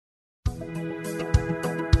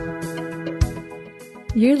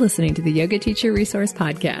You're listening to the Yoga Teacher Resource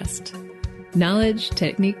Podcast. Knowledge,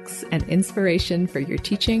 techniques, and inspiration for your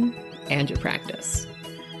teaching and your practice.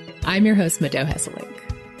 I'm your host, Mado Hesselink.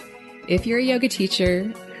 If you're a yoga teacher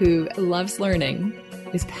who loves learning,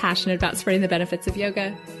 is passionate about spreading the benefits of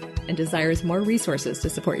yoga, and desires more resources to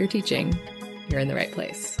support your teaching, you're in the right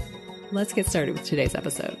place. Let's get started with today's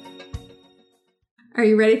episode. Are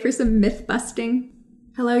you ready for some myth busting?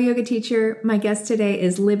 Hello, yoga teacher. My guest today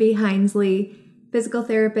is Libby Hinesley, physical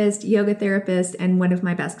therapist, yoga therapist, and one of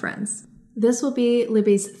my best friends. This will be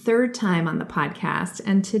Libby's third time on the podcast,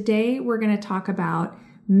 and today we're going to talk about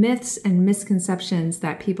myths and misconceptions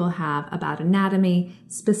that people have about anatomy,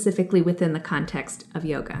 specifically within the context of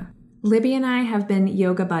yoga. Libby and I have been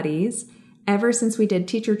yoga buddies ever since we did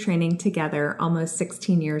teacher training together almost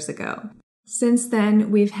 16 years ago. Since then,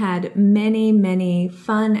 we've had many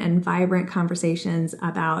fun and vibrant conversations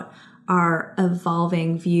about our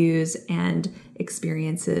evolving views and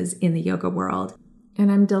experiences in the yoga world.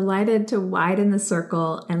 And I'm delighted to widen the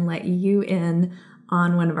circle and let you in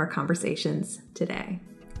on one of our conversations today.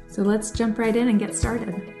 So let's jump right in and get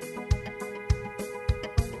started.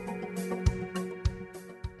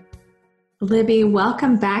 Libby,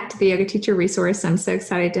 welcome back to the Yoga Teacher Resource. I'm so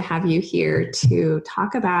excited to have you here to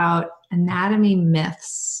talk about anatomy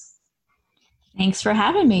myths. Thanks for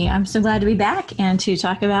having me. I'm so glad to be back and to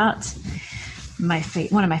talk about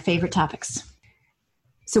one of my favorite topics.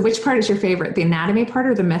 So which part is your favorite, the anatomy part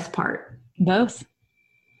or the myth part? Both.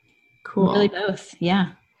 Cool. Really both,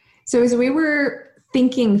 yeah. So as we were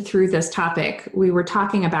thinking through this topic, we were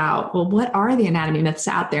talking about, well, what are the anatomy myths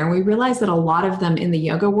out there? And we realized that a lot of them in the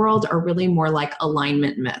yoga world are really more like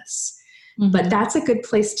alignment myths. Mm-hmm. But that's a good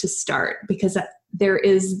place to start because there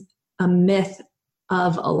is a myth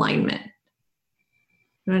of alignment.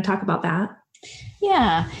 You want to talk about that?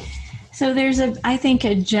 Yeah. So there's I think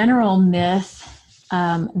a general myth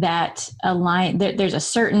that there's a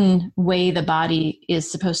certain way the body is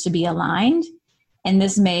supposed to be aligned. And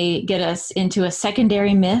this may get us into a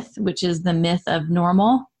secondary myth, which is the myth of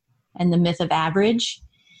normal and the myth of average,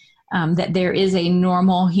 that there is a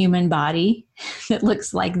normal human body that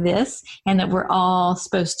looks like this, and that we're all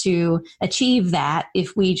supposed to achieve that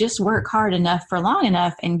if we just work hard enough for long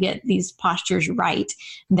enough and get these postures right,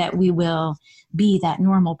 that we will be that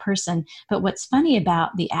normal person. But what's funny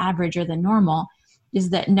about the average or the normal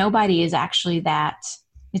is that nobody is actually that.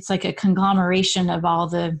 It's like a conglomeration of all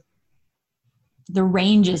the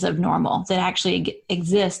ranges of normal that actually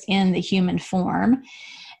exist in the human form.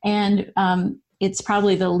 And it's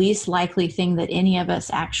probably the least likely thing that any of us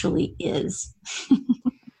actually is.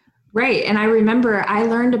 Right. And I remember I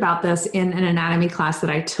learned about this in an anatomy class that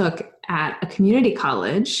I took at a community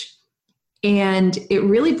college. And it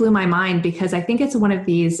really blew my mind because I think it's one of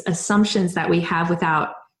these assumptions that we have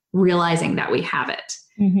without realizing that we have it.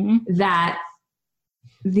 Mm-hmm. That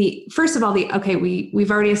first of all,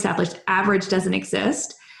 we've already established average doesn't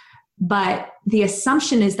exist, but the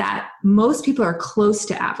assumption is that most people are close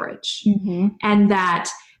to average, mm-hmm. and that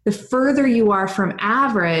the further you are from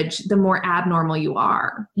average, the more abnormal you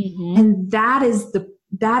are. Mm-hmm. And that is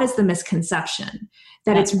the misconception,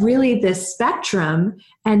 that it's really this spectrum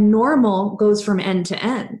and normal goes from end to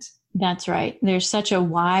end. That's right. There's such a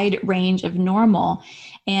wide range of normal.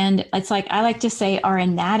 And it's like, I like to say our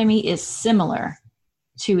anatomy is similar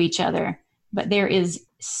to each other, but there is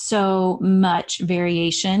so much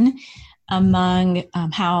variation among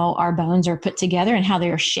how our bones are put together and how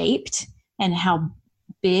they are shaped and how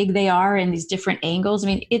big they are in these different angles. I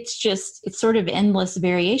mean, it's sort of endless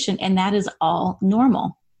variation, and that is all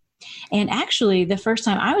normal. And actually, the first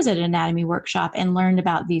time I was at an anatomy workshop and learned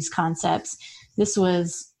about these concepts, this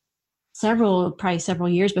was probably several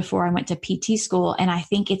years before I went to PT school. And I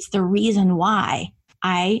think it's the reason why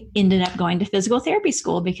I ended up going to physical therapy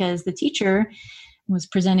school, because the teacher was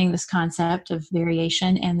presenting this concept of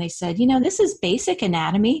variation. And they said, this is basic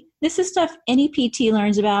anatomy. This is stuff any PT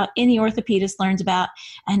learns about, any orthopedist learns about.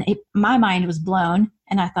 And my mind was blown.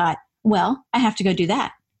 And I thought, well, I have to go do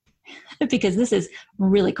that because this is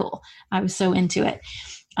really cool. I was so into it.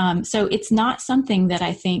 So it's not something that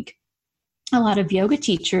I think a lot of yoga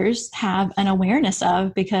teachers have an awareness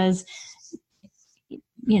of, because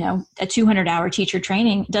a 200-hour teacher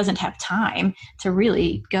training doesn't have time to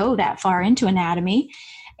really go that far into anatomy.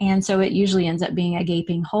 And so it usually ends up being a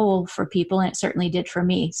gaping hole for people. And it certainly did for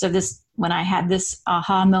me. So when I had this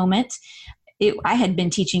aha moment, I had been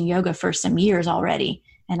teaching yoga for some years already,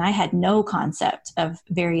 and I had no concept of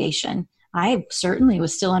variation. I certainly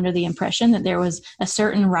was still under the impression that there was a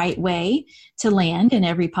certain right way to land in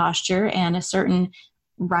every posture and a certain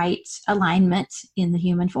right alignment in the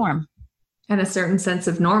human form. And a certain sense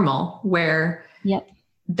of normal where Yep.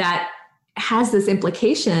 that has this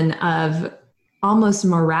implication of almost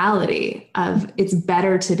morality of it's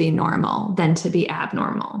better to be normal than to be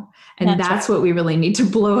abnormal. And that's what we really need to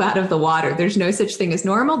blow out of the water. There's no such thing as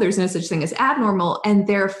normal. There's no such thing as abnormal. And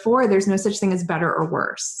therefore, there's no such thing as better or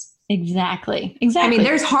worse. Exactly. I mean,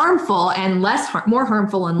 there's harmful and more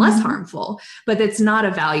harmful and less harmful, but it's not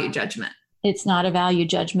a value judgment. It's not a value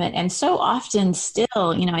judgment. And so often still,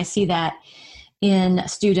 I see that in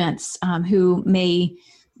students who may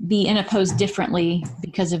be in a pose differently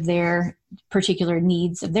because of their particular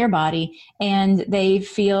needs of their body, and they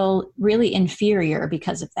feel really inferior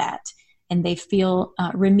because of that, and they feel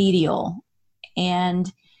remedial,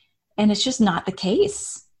 and it's just not the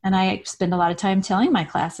case. And I spend a lot of time telling my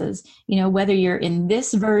classes, whether you're in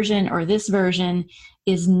this version or this version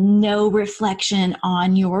is no reflection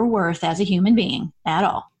on your worth as a human being at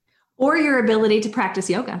all. Or your ability to practice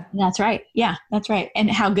yoga. That's right. Yeah, that's right. And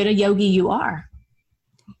how good a yogi you are.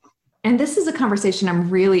 And this is a conversation I'm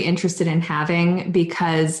really interested in having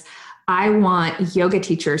because I want yoga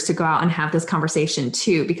teachers to go out and have this conversation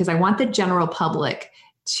too, because I want the general public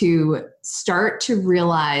to start to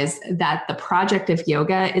realize that the project of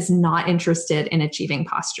yoga is not interested in achieving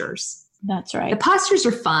postures. That's right. The postures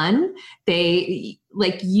are fun.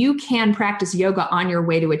 You can practice yoga on your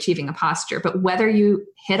way to achieving a posture, but whether you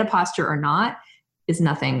hit a posture or not has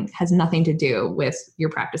nothing to do with your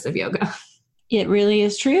practice of yoga. It really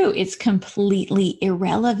is true. It's completely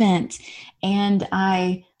irrelevant. And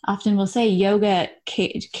I often will say yoga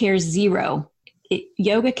cares zero.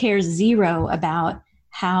 Yoga cares zero about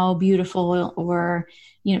how beautiful or,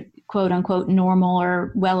 quote unquote, normal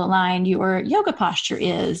or well-aligned your yoga posture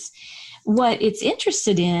is. What it's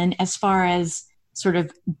interested in as far as sort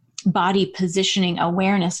of body positioning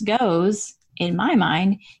awareness goes, in my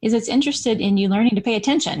mind, is it's interested in you learning to pay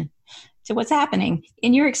attention to what's happening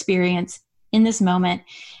in your experience in this moment.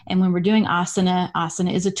 And when we're doing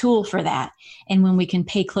asana is a tool for that. And when we can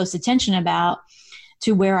pay close attention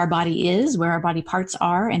to where our body is, where our body parts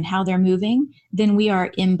are and how they're moving, then we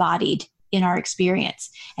are embodied in our experience.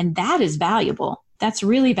 And that is valuable. That's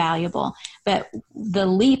really valuable. But the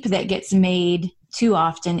leap that gets made too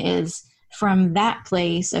often is from that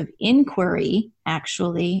place of inquiry,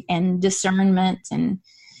 actually, and discernment and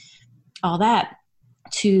all that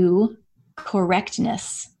to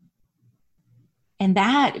correctness. And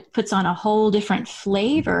that puts on a whole different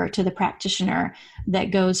flavor to the practitioner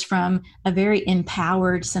that goes from a very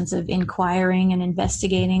empowered sense of inquiring and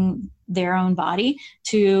investigating their own body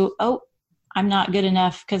to, I'm not good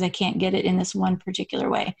enough because I can't get it in this one particular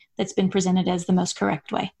way that's been presented as the most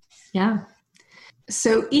correct way. Yeah.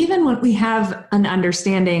 So even when we have an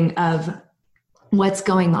understanding of what's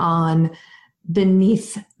going on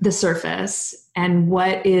beneath the surface and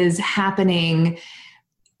what is happening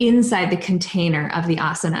inside the container of the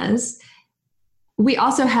asanas, we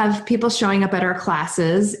also have people showing up at our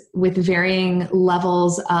classes with varying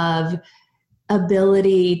levels of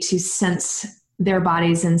ability to sense their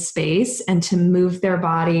bodies in space and to move their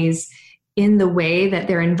bodies in the way that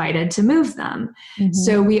they're invited to move them. Mm-hmm.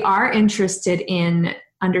 So we are interested in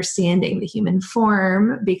understanding the human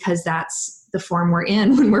form because that's the form we're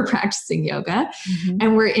in when we're practicing yoga. Mm-hmm.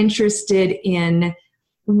 And we're interested in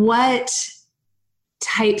what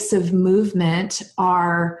types of movement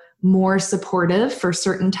are more supportive for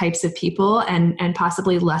certain types of people and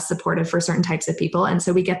possibly less supportive for certain types of people. And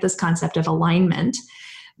so we get this concept of alignment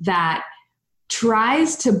that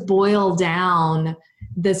tries to boil down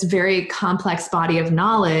this very complex body of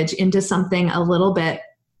knowledge into something a little bit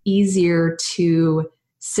easier to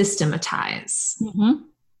systematize. Mm-hmm.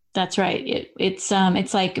 That's right. It's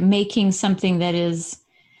like making something that is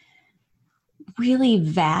really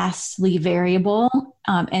vastly variable,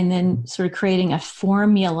 and then sort of creating a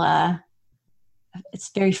formula. It's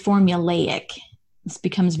very formulaic. This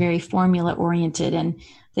becomes very formula oriented, and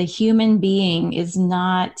the human being is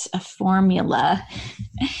not a formula.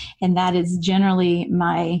 And that is generally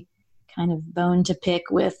my kind of bone to pick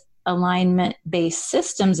with alignment-based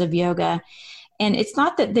systems of yoga. And it's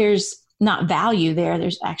not that there's not value there.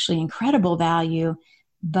 There's actually incredible value,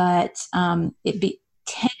 but it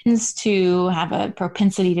tends to have a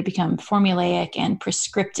propensity to become formulaic and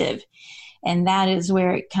prescriptive. And that is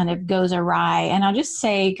where it kind of goes awry. And I'll just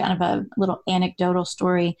say kind of a little anecdotal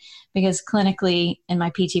story, because clinically in my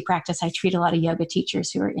PT practice, I treat a lot of yoga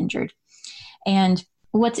teachers who are injured. And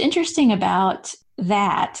what's interesting about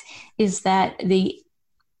that is that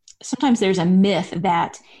sometimes there's a myth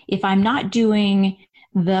that if I'm not doing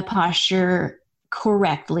the posture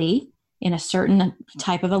correctly, in a certain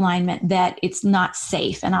type of alignment that it's not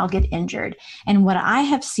safe and I'll get injured. And what I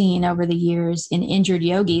have seen over the years in injured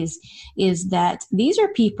yogis is that these are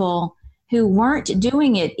people who weren't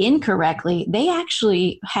doing it incorrectly. They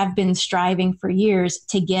actually have been striving for years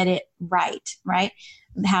to get it right?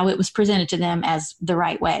 How it was presented to them as the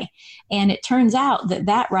right way. And it turns out that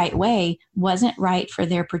that right way wasn't right for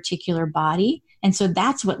their particular body. And so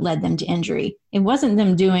that's what led them to injury. It wasn't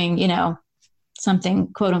them doing,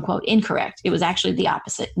 something quote unquote incorrect. It was actually the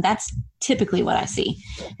opposite. That's typically what I see.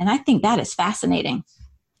 And I think that is fascinating.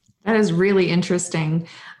 That is really interesting.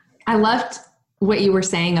 I loved what you were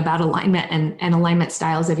saying about alignment and alignment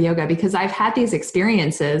styles of yoga, because I've had these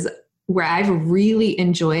experiences where I've really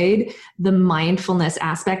enjoyed the mindfulness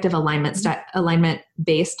aspect of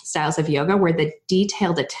alignment-based styles of yoga, where the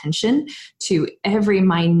detailed attention to every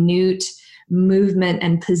minute movement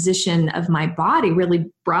and position of my body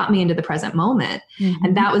really brought me into the present moment. Mm-hmm.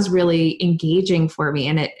 And that was really engaging for me.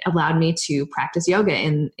 And it allowed me to practice yoga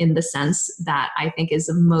in the sense that I think is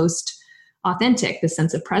the most authentic, the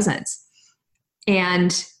sense of presence.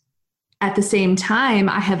 And at the same time,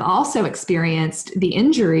 I have also experienced the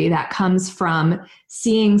injury that comes from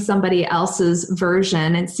seeing somebody else's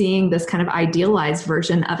version and seeing this kind of idealized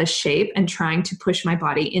version of a shape and trying to push my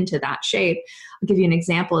body into that shape. I'll give you an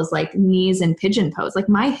example is like knees and pigeon pose. Like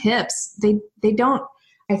my hips, they don't,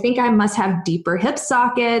 I think I must have deeper hip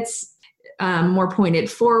sockets, more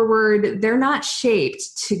pointed forward. They're not shaped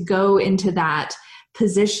to go into that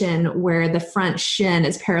position where the front shin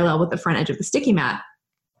is parallel with the front edge of the sticky mat.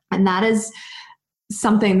 And that is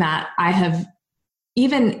something that I have,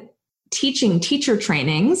 even teaching teacher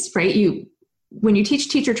trainings, right? When you teach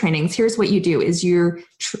teacher trainings, here's what you do is you're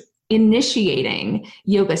initiating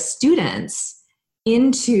yoga students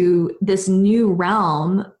into this new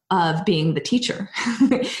realm of being the teacher.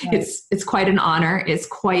 Right. It's quite an honor. It's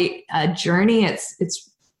quite a journey.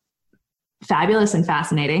 It's fabulous and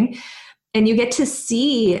fascinating. And you get to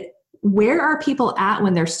see where are people at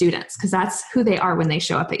when they're students, because that's who they are when they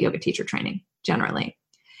show up at yoga teacher training generally.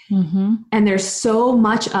 Mm-hmm. And there's so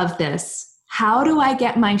much of this. How do I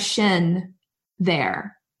get my shin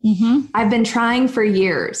there? Mm-hmm. I've been trying for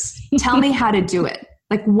years. Tell me how to do it.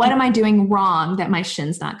 Like, what am I doing wrong that my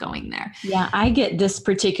shin's not going there? Yeah, I get this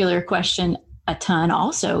particular question a ton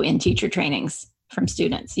also in teacher trainings from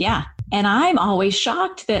students. Yeah. And I'm always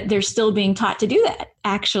shocked that they're still being taught to do that,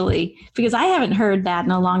 actually, because I haven't heard that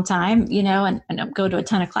in a long time, and I don't go to a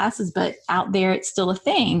ton of classes, but out there it's still a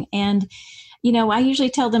thing. And, I usually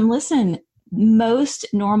tell them, listen, most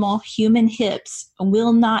normal human hips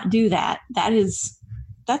will not do that. That's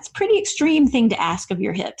a pretty extreme thing to ask of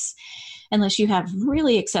your hips, unless you have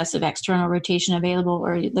really excessive external rotation available,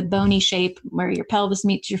 or the bony shape where your pelvis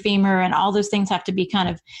meets your femur, and all those things have to be kind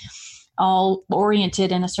of all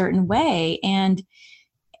oriented in a certain way. And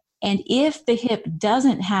if the hip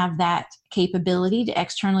doesn't have that capability to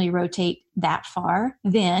externally rotate that far,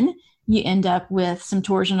 then you end up with some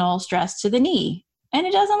torsional stress to the knee, and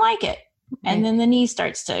it doesn't like it. Right. And then the knee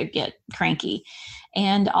starts to get cranky,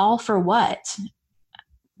 and all for what?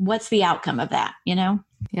 What's the outcome of that,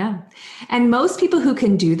 Yeah. And most people who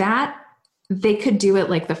can do that, they could do it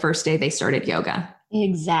like the first day they started yoga.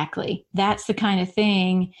 Exactly. That's the kind of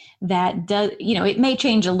thing that does, it may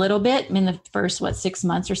change a little bit in the first, 6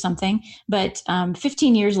 months or something, but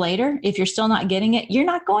 15 years later, if you're still not getting it, you're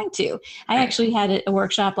not going to. I actually had a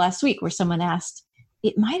workshop last week where someone asked,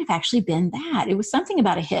 it might have actually been that. It was something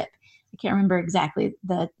about a hip. I can't remember exactly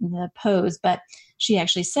the pose, but she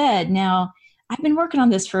actually said, now, I've been working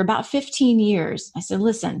on this for about 15 years. I said,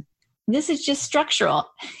 listen, this is just structural.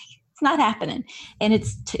 Not happening. And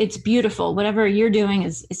it's beautiful. Whatever you're doing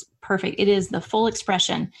is perfect. It is the full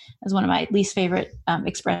expression, as one of my least favorite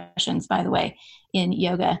expressions, by the way, in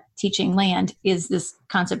yoga teaching land, is this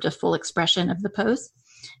concept of full expression of the pose.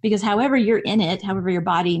 Because however you're in it, however your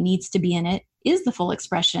body needs to be in it, is the full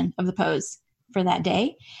expression of the pose for that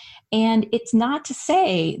day. And it's not to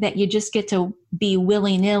say that you just get to be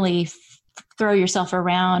willy-nilly, throw yourself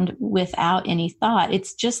around without any thought.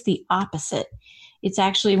 It's just the opposite. It's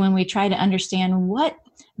actually when we try to understand what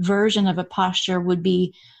version of a posture would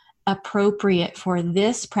be appropriate for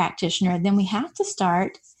this practitioner, then we have to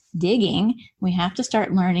start digging. We have to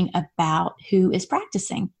start learning about who is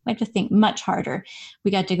practicing. We have to think much harder.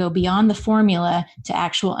 We got to go beyond the formula to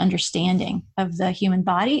actual understanding of the human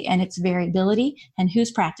body and its variability and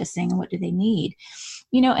who's practicing and what do they need.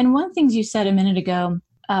 And one of the things you said a minute ago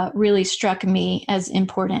really struck me as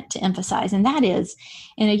important to emphasize. And that is,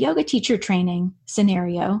 in a yoga teacher training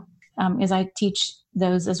scenario, as I teach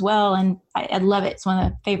those as well, and I love it. It's one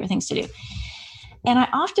of the favorite things to do. And I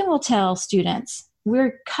often will tell students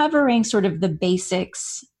we're covering sort of the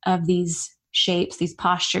basics of these shapes, these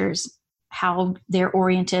postures, how they're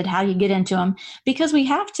oriented, how you get into them, because we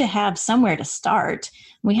have to have somewhere to start.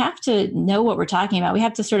 We have to know what we're talking about. We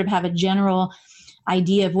have to sort of have a general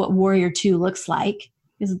idea of what Warrior Two looks like,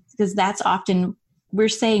 because that's often we're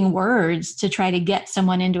saying words to try to get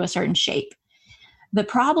someone into a certain shape. The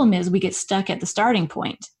problem is we get stuck at the starting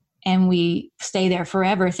point and we stay there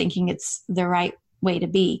forever thinking it's the right way to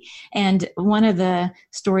be. And one of the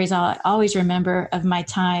stories I'll always remember of my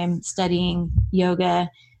time studying yoga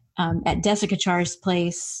at Desikacharya's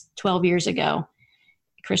place 12 years ago,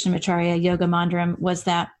 Krishnamacharya Yoga Mandiram, was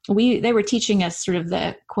that they were teaching us sort of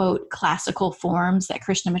the, quote, classical forms that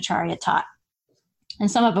Krishnamacharya taught. And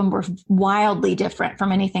some of them were wildly different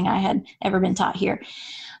from anything I had ever been taught here.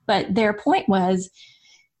 But their point was,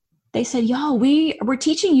 they said, y'all, we're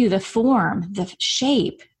teaching you the form, the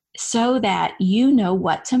shape, so that you know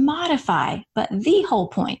what to modify. But the whole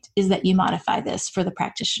point is that you modify this for the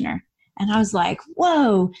practitioner. And I was like,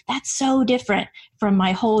 whoa, that's so different from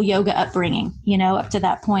my whole yoga upbringing, up to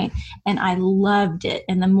that point. And I loved it.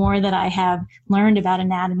 And the more that I have learned about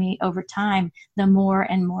anatomy over time, the more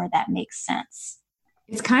and more that makes sense.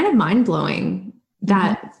 It's kind of mind-blowing,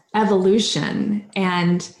 that evolution.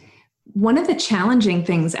 And one of the challenging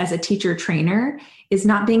things as a teacher trainer is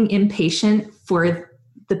not being impatient for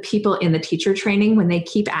the people in the teacher training when they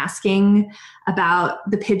keep asking about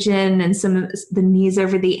the pigeon and some of the knees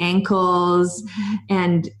over the ankles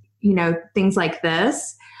and, things like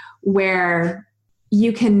this, where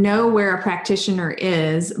you can know where a practitioner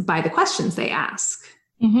is by the questions they ask.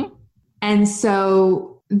 Mm-hmm. And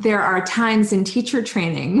so there are times in teacher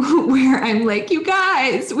training where I'm like, you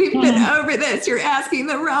guys, we've been over this. You're asking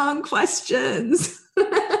the wrong questions.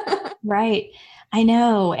 Right. I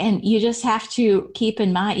know. And you just have to keep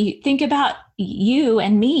in mind, you think about you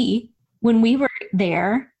and me when we were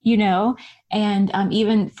there, and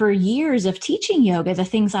even for years of teaching yoga, the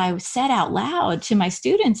things I said out loud to my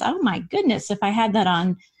students, oh my goodness, if I had that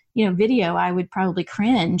on video, I would probably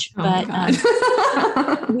cringe. But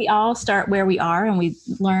we all start where we are and we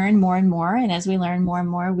learn more and more. And as we learn more and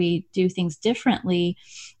more, we do things differently.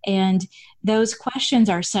 And those questions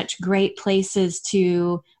are such great places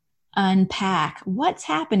to unpack what's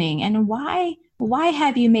happening and why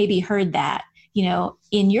have you maybe heard that,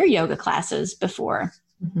 in your yoga classes before?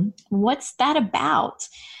 Mm-hmm. What's that about?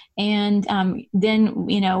 And then,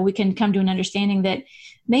 we can come to an understanding that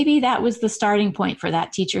maybe that was the starting point for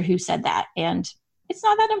that teacher who said that. And it's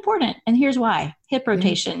not that important. And here's why. Hip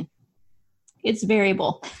rotation. It's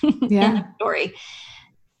variable in the story.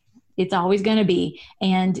 It's always going to be.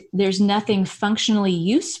 And there's nothing functionally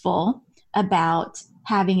useful about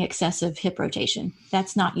having excessive hip rotation.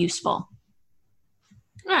 That's not useful.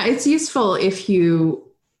 Yeah, it's useful if you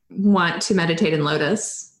want to meditate in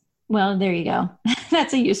lotus. Well, there you go.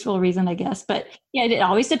 That's a useful reason, I guess. But yeah, it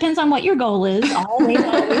always depends on what your goal is. Always you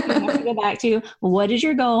have to go back to, what is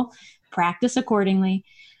your goal? Practice accordingly.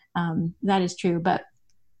 That is true. But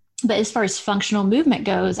as far as functional movement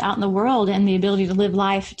goes out in the world and the ability to live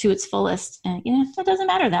life to its fullest, that doesn't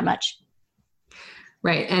matter that much.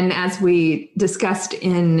 Right. And as we discussed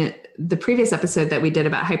in the previous episode that we did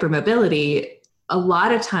about hypermobility, a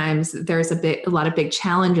lot of times there's a lot of big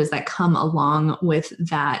challenges that come along with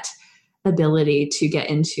that ability to get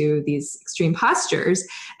into these extreme postures.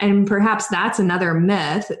 And perhaps that's another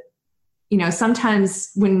myth.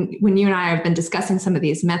 Sometimes when you and I have been discussing some of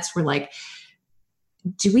these myths, we're like,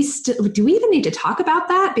 do we even need to talk about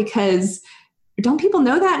that? Because don't people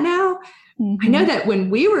know that now? Mm-hmm. I know that when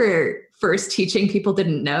we were first teaching, people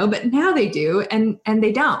didn't know, but now they do, and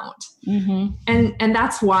they don't. Mm-hmm. And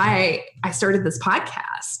that's why I started this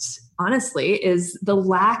podcast, honestly, is the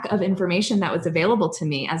lack of information that was available to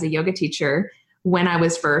me as a yoga teacher when I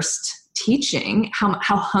was first teaching, how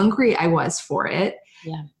hungry I was for it.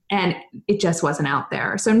 Yeah. And it just wasn't out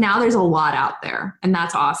there. So now there's a lot out there, and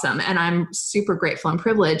that's awesome. And I'm super grateful and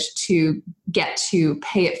privileged to get to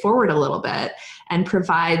pay it forward a little bit and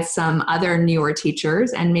provide some other newer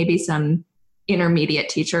teachers and maybe some intermediate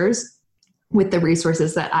teachers with the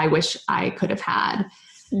resources that I wish I could have had.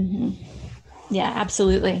 Mm-hmm. Yeah,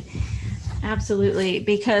 absolutely. Absolutely.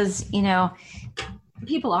 Because,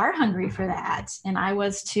 people are hungry for that. And I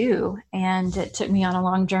was too. And it took me on a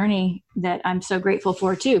long journey that I'm so grateful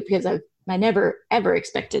for too, because I never, ever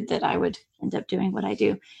expected that I would end up doing what I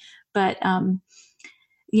do. But,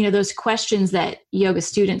 those questions that yoga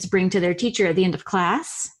students bring to their teacher at the end of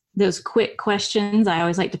class, those quick questions, I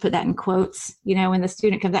always like to put that in quotes, when the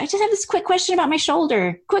student comes, I just have this quick question about my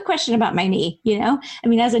shoulder, quick question about my knee,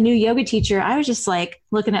 as a new yoga teacher, I was just like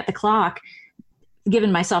looking at the clock,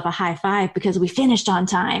 given myself a high five because we finished on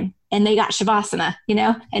time and they got Shavasana,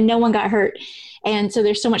 and no one got hurt. And so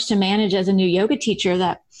there's so much to manage as a new yoga teacher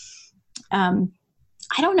that,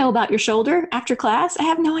 I don't know about your shoulder after class. I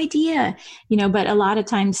have no idea, but a lot of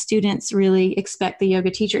times students really expect the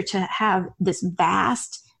yoga teacher to have this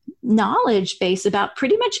vast knowledge base about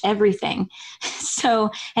pretty much everything. So,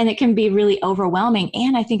 and it can be really overwhelming.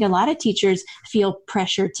 And I think a lot of teachers feel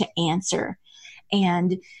pressure to answer.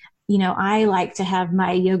 And, I like to have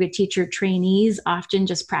my yoga teacher trainees often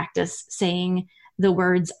just practice saying the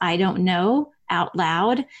words, "I don't know," out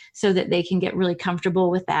loud so that they can get really comfortable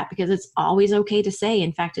with that, because it's always okay to say.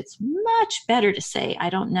 In fact, it's much better to say, "I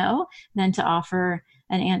don't know," than to offer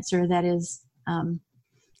an answer that is,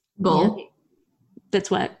 bull. That's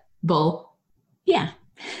what? Bull. Yeah.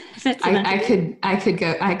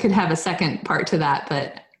 I could have a second part to that,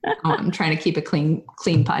 but I'm trying to keep a clean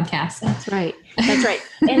podcast. That's right.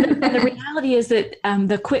 And the reality is that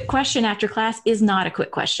the quick question after class is not a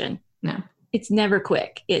quick question. No. It's never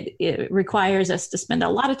quick. It requires us to spend a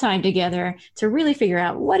lot of time together to really figure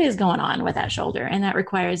out what is going on with that shoulder. And that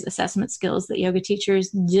requires assessment skills that yoga teachers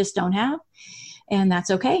just don't have. And that's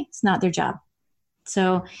okay. It's not their job.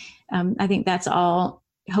 So I think that's all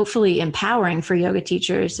hopefully empowering for yoga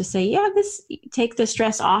teachers to say, take the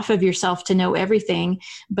stress off of yourself to know everything.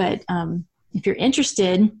 But if you're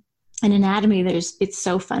interested in anatomy, it's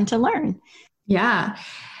so fun to learn. Yeah.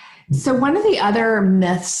 So one of the other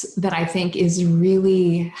myths that I think is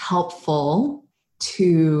really helpful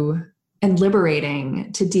and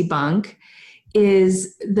liberating to debunk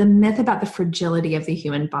is the myth about the fragility of the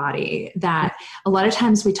human body, that a lot of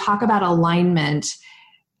times we talk about alignment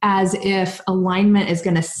as if alignment is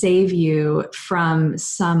going to save you from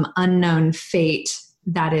some unknown fate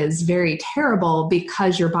that is very terrible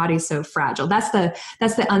because your body's so fragile. That's the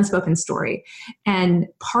unspoken story. And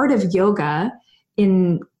part of yoga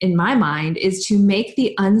in my mind is to make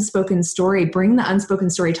the unspoken story, bring the unspoken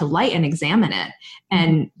story to light and examine it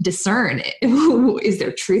and discern, is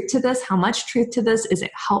there truth to this? How much truth to this? Is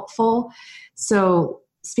it helpful? So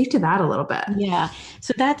speak to that a little bit. Yeah.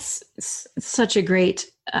 So that's such a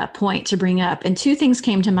great point to bring up. And two things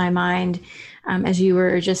came to my mind as you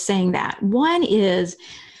were just saying that. One is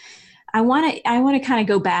I want to kind of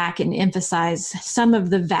go back and emphasize some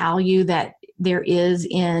of the value that there is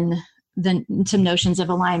in some notions of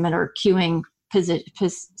alignment or cueing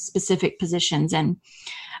specific positions. And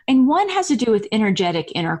one has to do with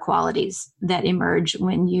energetic inner qualities that emerge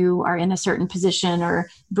when you are in a certain position or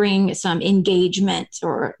bring some engagement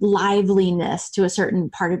or liveliness to a certain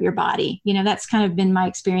part of your body. That's kind of been my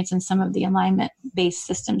experience in some of the alignment-based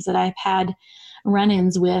systems that I've had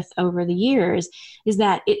run-ins with over the years, is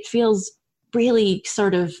that it feels really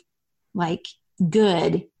sort of like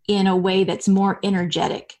good in a way that's more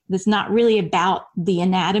energetic. That's not really about the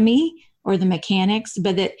anatomy or the mechanics,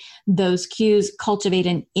 but that those cues cultivate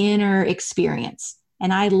an inner experience.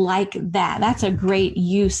 And I like that. That's a great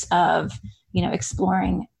use of,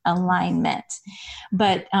 exploring alignment.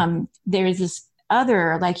 But there's this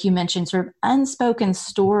other, like you mentioned, sort of unspoken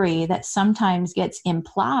story that sometimes gets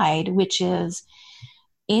implied, which is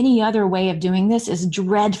any other way of doing this is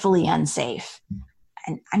dreadfully unsafe.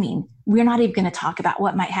 And I mean, we're not even going to talk about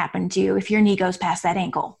what might happen to you if your knee goes past that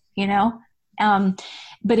ankle,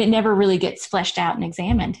 but it never really gets fleshed out and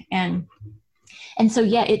examined. And so,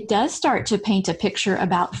 it does start to paint a picture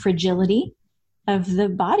about fragility of the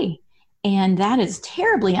body. And that is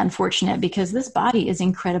terribly unfortunate because this body is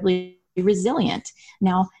incredibly resilient.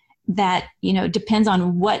 Now that, depends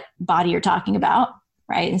on what body you're talking about,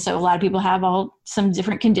 right? And so a lot of people have some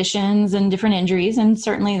different conditions and different injuries. And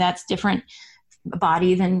certainly that's different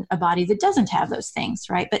body than a body that doesn't have those things,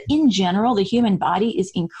 right? But in general, the human body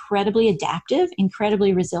is incredibly adaptive,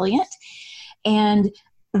 incredibly resilient, and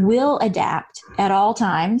will adapt at all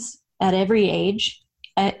times, at every age,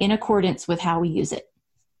 in accordance with how we use it.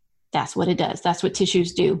 That's what it does. That's what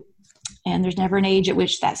tissues do. And there's never an age at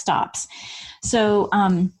which that stops. So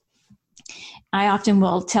I often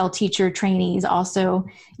will tell teacher trainees also,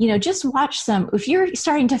 just watch if you're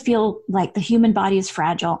starting to feel like the human body is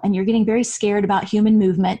fragile and you're getting very scared about human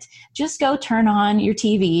movement, just go turn on your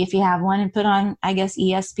TV if you have one and put on, I guess,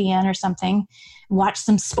 ESPN or something, watch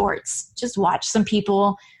some sports, just watch some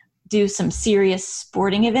people do some serious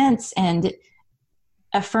sporting events and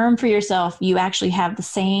affirm for yourself, you actually have the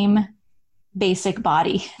same basic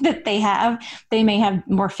body that they have. They may have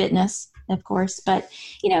more fitness, of course, but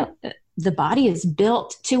the body is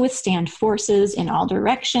built to withstand forces in all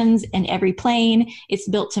directions, in every plane. It's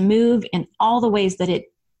built to move in all the ways that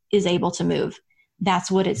it is able to move.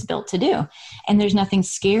 That's what it's built to do. And there's nothing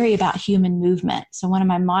scary about human movement. So one of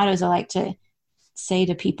my mottos I like to say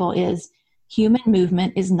to people is human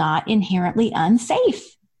movement is not inherently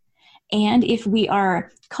unsafe. And if we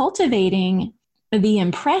are cultivating the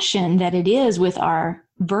impression that it is with our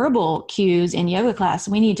verbal cues in yoga class,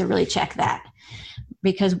 we need to really check that.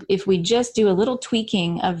 Because if we just do a little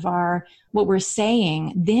tweaking of what we're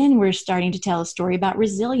saying, then we're starting to tell a story about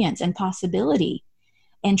resilience and possibility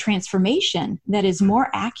and transformation that is more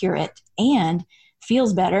accurate and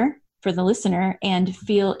feels better for the listener and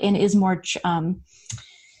is more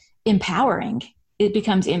empowering. It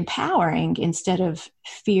becomes empowering instead of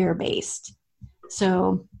fear-based.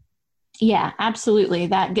 So yeah, absolutely.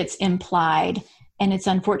 That gets implied, and it's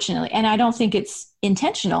unfortunately, and I don't think it's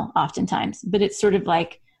intentional oftentimes, but it's sort of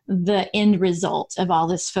like the end result of all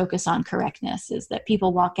this focus on correctness is that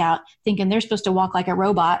people walk out thinking they're supposed to walk like a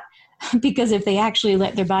robot, because if they actually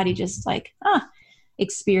let their body just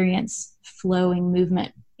experience flowing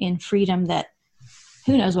movement in freedom, that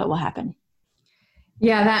who knows what will happen.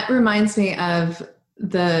 Yeah, that reminds me of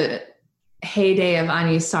the heyday of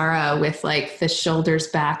Anusara with like the shoulders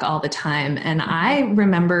back all the time. And I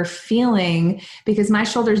remember feeling, because my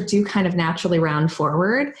shoulders do kind of naturally round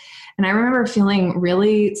forward, and I remember feeling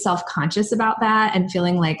really self-conscious about that and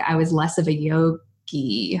feeling like I was less of a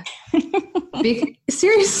yogi.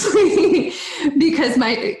 Seriously, because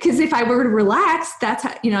if I were to relax, that's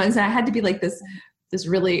how, and so I had to be like this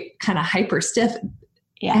really kind of hyper stiff.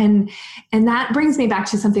 Yeah. And that brings me back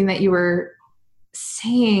to something that you were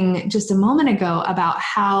saying just a moment ago about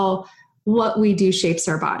how what we do shapes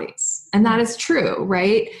our bodies. And that is true,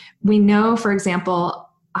 right? We know, for example,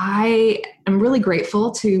 I am really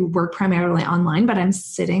grateful to work primarily online, but I'm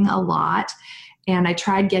sitting a lot. And I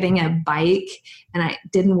tried getting a bike and it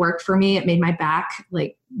didn't work for me. It made my back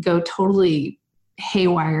go totally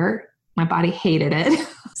haywire. My body hated it.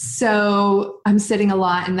 So I'm sitting a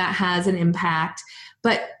lot, and that has an impact.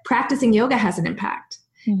 But practicing yoga has an impact.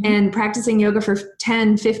 Mm-hmm. And practicing yoga for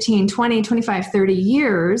 10, 15, 20, 25, 30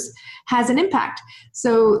 years has an impact.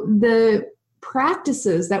 So the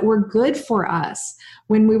practices that were good for us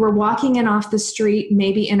when we were walking in off the street,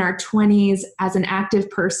 maybe in our 20s as an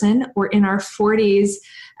active person or in our 40s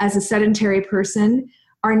as a sedentary person,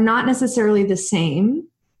 are not necessarily the same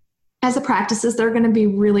as the practices that are going to be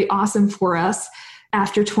really awesome for us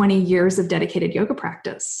after 20 years of dedicated yoga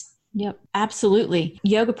practice. Yep, absolutely.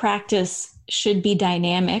 Yoga practice should be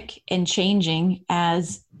dynamic and changing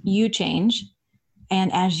as you change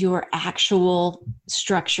and as your actual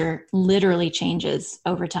structure literally changes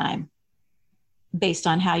over time based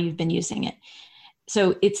on how you've been using it.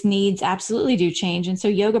 So its needs absolutely do change. And so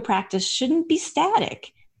yoga practice shouldn't be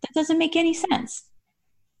static. That doesn't make any sense,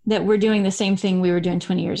 that we're doing the same thing we were doing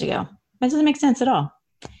 20 years ago. That doesn't make sense at all.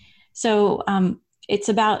 So it's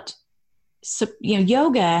about,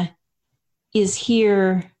 yoga is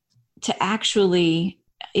here to actually,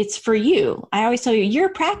 it's for you. I always tell you, your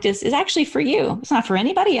practice is actually for you. It's not for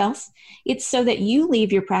anybody else. It's so that you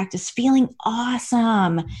leave your practice feeling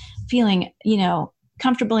awesome, feeling,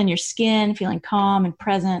 comfortable in your skin, feeling calm and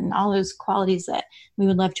present, and all those qualities that we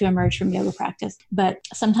would love to emerge from yoga practice. But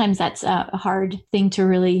sometimes that's a hard thing to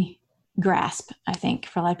really grasp, I think,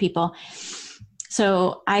 for a lot of people.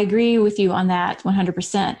 So I agree with you on that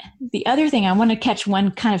 100%. The other thing, I want to catch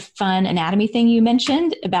one kind of fun anatomy thing you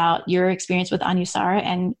mentioned about your experience with Anusara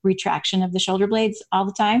and retraction of the shoulder blades all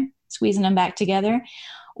the time, squeezing them back together.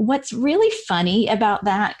 What's really funny about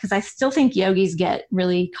that, because I still think yogis get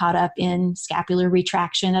really caught up in scapular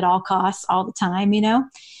retraction at all costs all the time,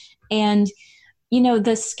 and,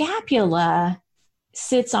 the scapula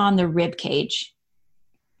sits on the rib cage,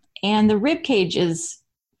 and the rib cage is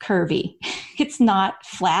curvy. It's not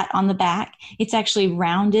flat on the back. It's actually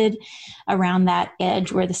rounded around that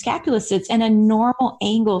edge where the scapula sits, and a normal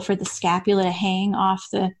angle for the scapula to hang off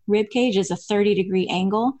the rib cage is a 30-degree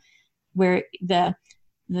angle where the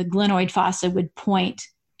glenoid fossa would point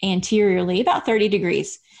anteriorly about 30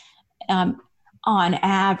 degrees on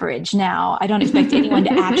average. Now, I don't expect anyone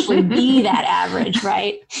to actually be that average,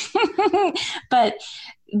 right? but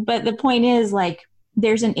the point is,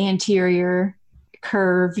 there's an anterior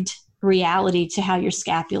curved reality to how your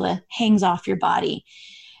scapula hangs off your body.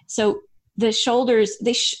 So the shoulders,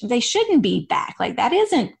 they shouldn't be back. That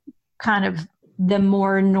isn't kind of the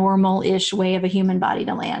more normal-ish way of a human body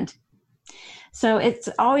to land. So it's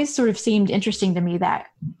always sort of seemed interesting to me that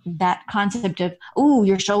concept of,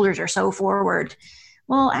 your shoulders are so forward.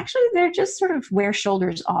 Well, actually, they're just sort of where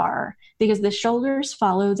shoulders are, because the shoulders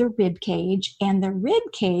follow the rib cage and the rib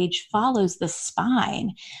cage follows the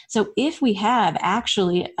spine. So if we have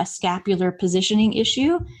actually a scapular positioning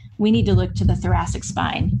issue, we need to look to the thoracic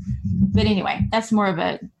spine. But anyway, that's more of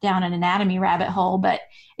a down an anatomy rabbit hole, but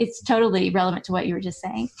it's totally relevant to what you were just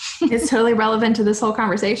saying. It's totally relevant to this whole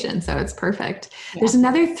conversation. So it's perfect. Yeah. There's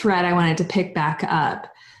another thread I wanted to pick back up,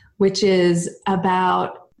 which is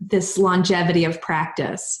about this longevity of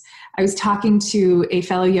practice. I was talking to a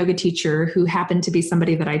fellow yoga teacher who happened to be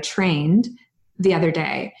somebody that I trained the other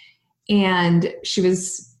day. And she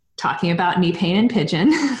was talking about knee pain and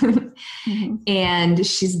pigeon. Mm-hmm. And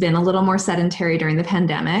she's been a little more sedentary during the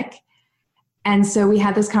pandemic. And so we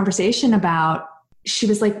had this conversation about, she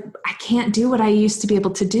was like, I can't do what I used to be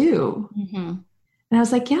able to do. Mm-hmm. And I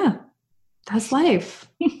was like, yeah, that's life.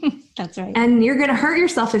 That's right. And you're going to hurt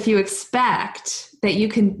yourself if you expect that you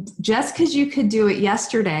can, just because you could do it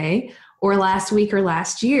yesterday or last week or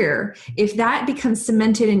last year, if that becomes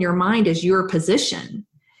cemented in your mind as your position,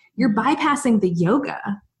 you're bypassing the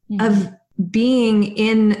yoga of being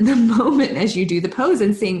in the moment as you do the pose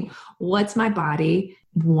and saying, what's my body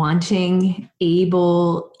wanting,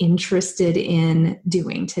 able, interested in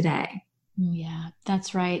doing today? Yeah,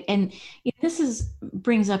 that's right. And this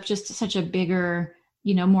brings up just such a bigger,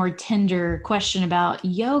 more tender question about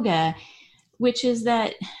yoga, which is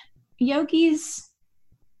that yogis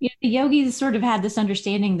sort of had this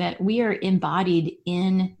understanding that we are embodied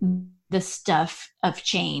in the stuff of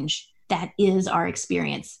change. That is our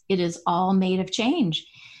experience. It is all made of change.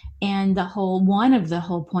 And one of the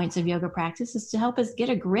whole points of yoga practice is to help us get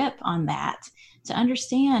a grip on that, to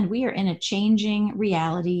understand we are in a changing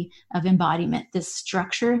reality of embodiment. This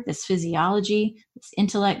structure, this physiology, this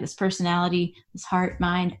intellect, this personality, this heart,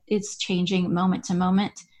 mind, it's changing moment to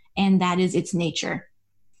moment. And that is its nature,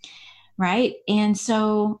 right? And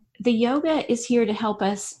so the yoga is here to help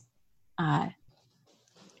us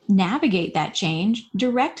navigate that change,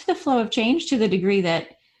 direct the flow of change to the degree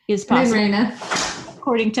that is possible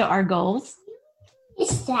according to our goals.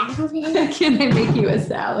 Salad. Can I make you a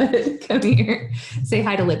salad? Come here. Say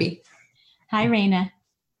hi to Libby. Hi, Raina.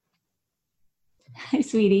 Hi,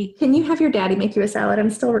 sweetie. Can you have your daddy make you a salad? I'm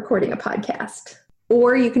still recording a podcast.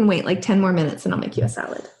 Or you can wait like 10 more minutes and I'll make you a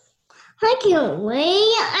salad. I can't wait.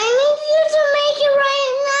 I need you to make it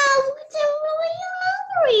right now because I'm really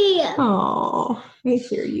hungry. Oh, I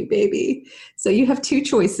hear you, baby. So you have two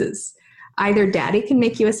choices. Either daddy can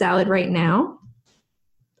make you a salad right now,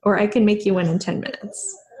 or I can make you one in 10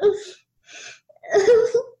 minutes. I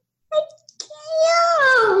can't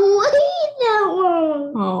wait that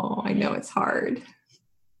one. Oh, I know it's hard.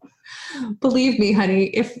 Believe me, honey,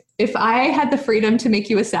 if I had the freedom to make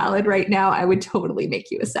you a salad right now, I would totally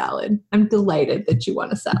make you a salad. I'm delighted that you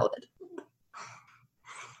want a salad.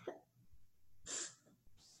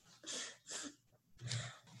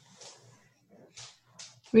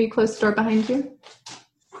 Will you close the door behind you?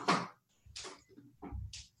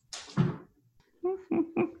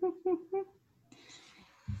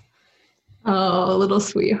 Oh, little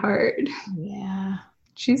sweetheart. Yeah.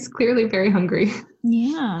 She's clearly very hungry.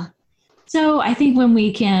 Yeah. So I think when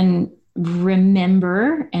we can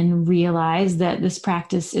remember and realize that this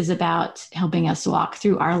practice is about helping us walk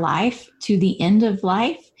through our life to the end of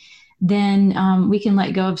life, then we can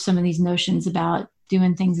let go of some of these notions about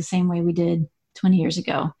doing things the same way we did 20 years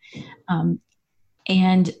ago,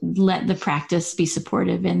 and let the practice be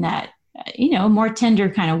supportive in that, more tender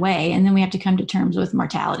kind of way. And then we have to come to terms with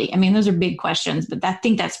mortality. I mean, those are big questions, but I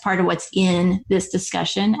think that's part of what's in this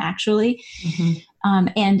discussion, actually. Mm-hmm.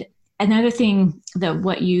 And another thing that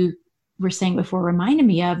what you were saying before reminded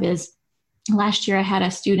me of is last year I had a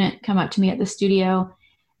student come up to me at the studio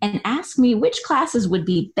and ask me which classes would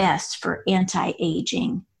be best for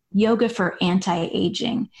anti-aging. Yoga for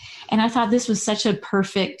anti-aging. And I thought this was such a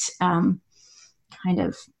perfect kind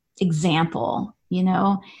of example,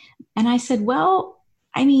 And I said, well,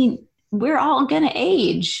 I mean, we're all going to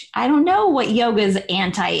age. I don't know what yoga is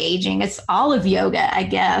anti-aging. It's all of yoga, I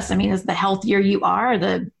guess. I mean, as the healthier you are,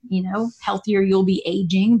 the, healthier you'll be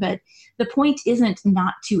aging. But the point isn't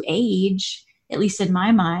not to age, at least in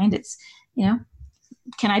my mind. It's, can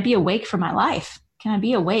I be awake for my life? Can I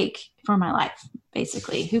be awake for my life?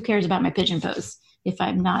 Basically, who cares about my pigeon pose if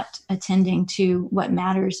I'm not attending to what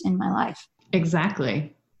matters in my life?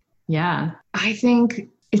 Exactly. Yeah. I think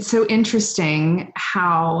it's so interesting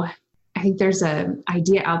how I think there's an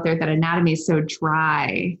idea out there that anatomy is so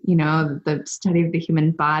dry. The study of the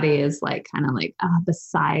human body is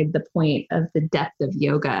beside the point of the depth of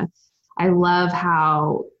yoga. I love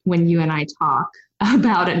how when you and I talk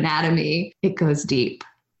about anatomy, it goes deep.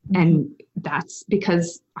 Mm-hmm. And that's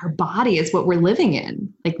because our body is what we're living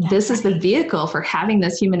in. This is the vehicle for having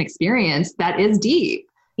this human experience that is deep.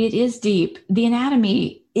 It is deep. The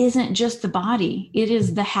anatomy isn't just the body. It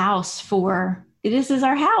is the house for this is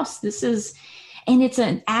our house. And it's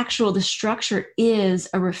the structure is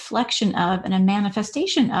a reflection of and a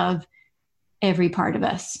manifestation of every part of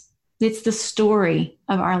us. It's the story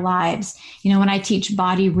of our lives. When I teach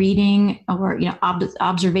body reading or,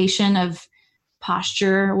 observation of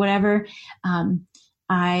posture or whatever,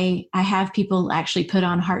 I have people actually put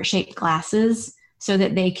on heart-shaped glasses so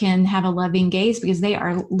that they can have a loving gaze, because they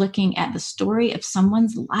are looking at the story of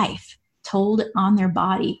someone's life told on their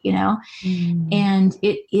body, and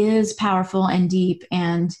it is powerful and deep,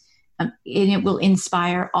 and it will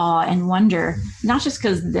inspire awe and wonder, not just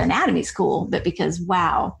because the anatomy is cool, but because,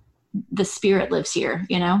 wow, the spirit lives here,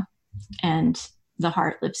 and the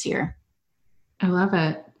heart lives here. I love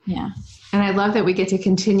it. Yeah. And I love that we get to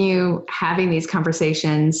continue having these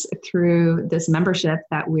conversations through this membership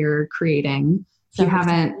that we're creating. If you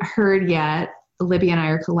haven't heard yet, Libby and I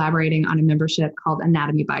are collaborating on a membership called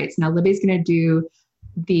Anatomy Bites. Now, Libby's going to do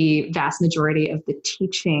the vast majority of the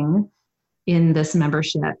teaching in this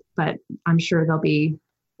membership, but I'm sure there'll be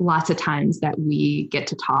lots of times that we get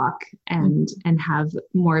to talk and have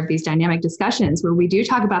more of these dynamic discussions where we do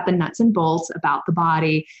talk about the nuts and bolts about the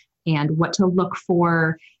body and what to look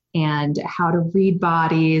for and how to read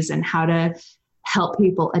bodies and how to help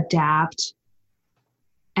people adapt.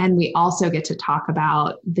 And we also get to talk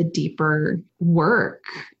about the deeper work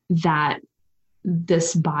that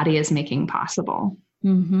this body is making possible.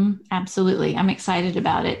 Mm-hmm. Absolutely. I'm excited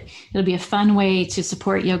about it. It'll be a fun way to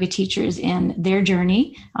support yoga teachers in their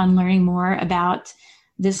journey on learning more about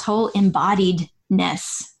this whole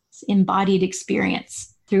embodiedness, embodied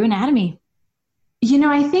experience through anatomy.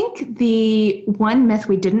 I think the one myth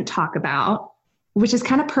we didn't talk about, which is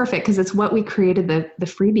kind of perfect because it's what we created the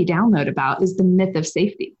freebie download about, is the myth of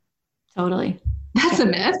safety. Totally. That's a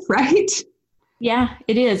myth, right? Yeah,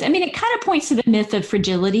 it is. I mean, it kind of points to the myth of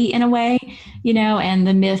fragility in a way, and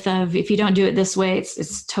the myth of if you don't do it this way,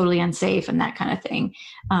 it's totally unsafe and that kind of thing.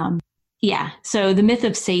 Yeah. So the myth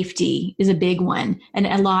of safety is a big one. And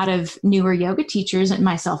a lot of newer yoga teachers, and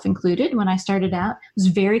myself included, when I started out, was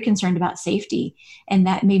very concerned about safety. And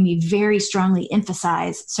that made me very strongly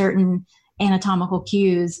emphasize certain anatomical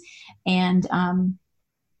cues. And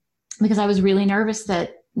because I was really nervous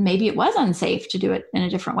that maybe it was unsafe to do it in a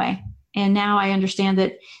different way. And now I understand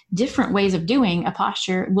that different ways of doing a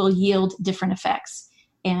posture will yield different effects.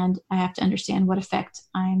 And I have to understand what effect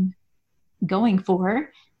I'm going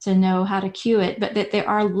for to know how to cue it, but that there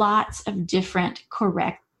are lots of different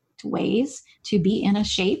correct ways to be in a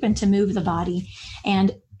shape and to move the body.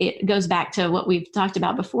 And it goes back to what we've talked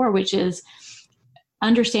about before, which is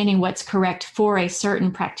understanding what's correct for a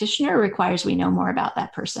certain practitioner requires we know more about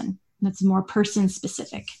that person. That's more person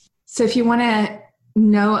specific. So if you want to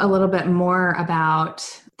know a little bit more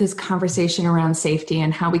about this conversation around safety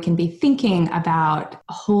and how we can be thinking about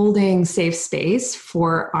holding safe space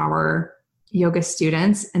for our yoga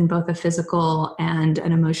students in both a physical and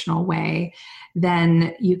an emotional way,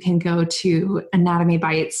 then you can go to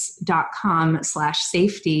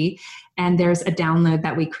anatomybites.com/safety. And there's a download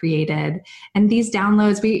that we created. And these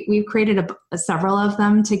downloads, we've created several of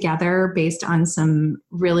them together based on some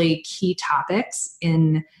really key topics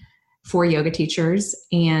for yoga teachers.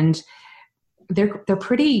 And they're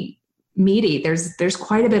pretty meaty. There's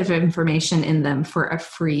quite a bit of information in them for a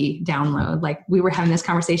free download. Like we were having this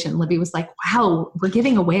conversation, Libby was like, wow, we're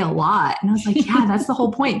giving away a lot. And I was like, yeah, that's the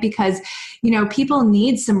whole point, because, people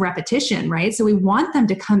need some repetition, right? So we want them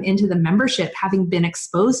to come into the membership having been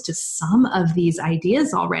exposed to some of these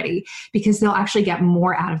ideas already, because they'll actually get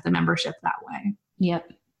more out of the membership that way.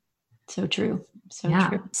 Yep. So true. So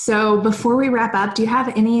true. So before we wrap up, do you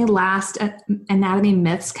have any last anatomy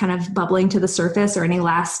myths kind of bubbling to the surface, or any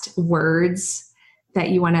last words that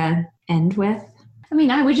you want to end with? I mean,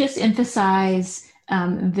 I would just emphasize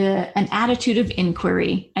an attitude of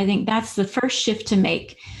inquiry. I think that's the first shift to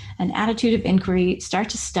make. An attitude of inquiry. Start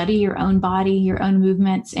to study your own body, your own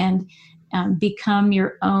movements, and become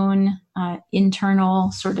your own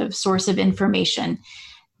internal sort of source of information.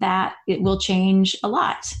 That it will change a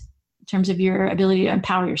lot in terms of your ability to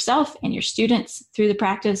empower yourself and your students through the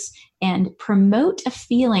practice, and promote a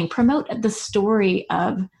feeling, promote the story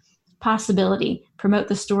of possibility, promote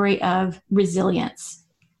the story of resilience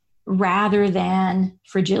rather than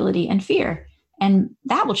fragility and fear. And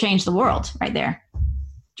that will change the world right there.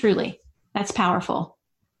 Truly. That's powerful.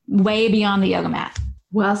 Way beyond the yoga mat.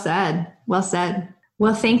 Well said. Well said.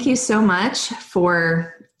 Well, thank you so much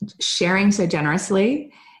for sharing so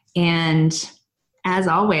generously. And as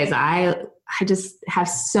always, I just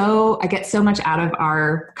I get so much out of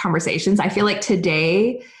our conversations. I feel like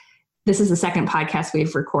today, this is the second podcast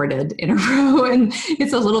we've recorded in a row, and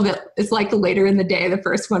it's like later in the day. The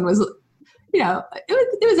first one was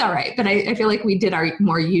it was all right. But I feel like we did our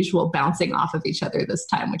more usual bouncing off of each other this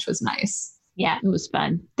time, which was nice. Yeah, it was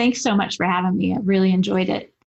fun. Thanks so much for having me. I really enjoyed it.